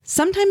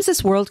Sometimes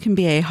this world can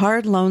be a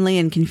hard, lonely,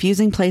 and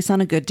confusing place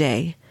on a good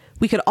day.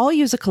 We could all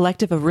use a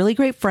collective of really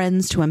great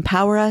friends to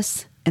empower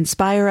us,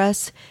 inspire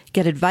us,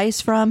 get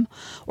advice from,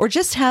 or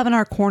just have in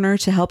our corner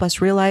to help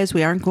us realize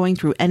we aren't going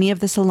through any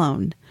of this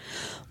alone.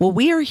 Well,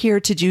 we are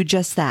here to do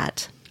just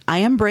that. I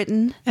am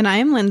Britton. And I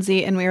am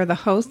Lindsay, and we are the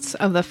hosts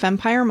of the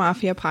Fempire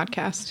Mafia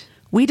podcast.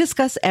 We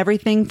discuss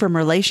everything from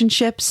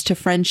relationships to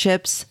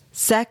friendships,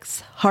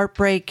 sex,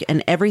 heartbreak,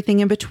 and everything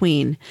in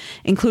between,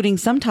 including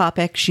some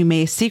topics you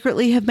may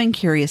secretly have been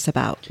curious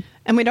about.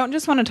 And we don't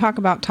just want to talk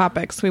about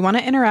topics. We want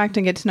to interact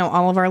and get to know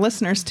all of our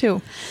listeners,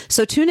 too.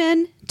 So tune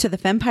in to the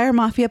Fempire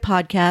Mafia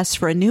podcast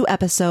for a new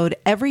episode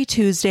every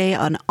Tuesday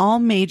on all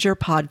major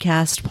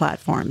podcast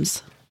platforms.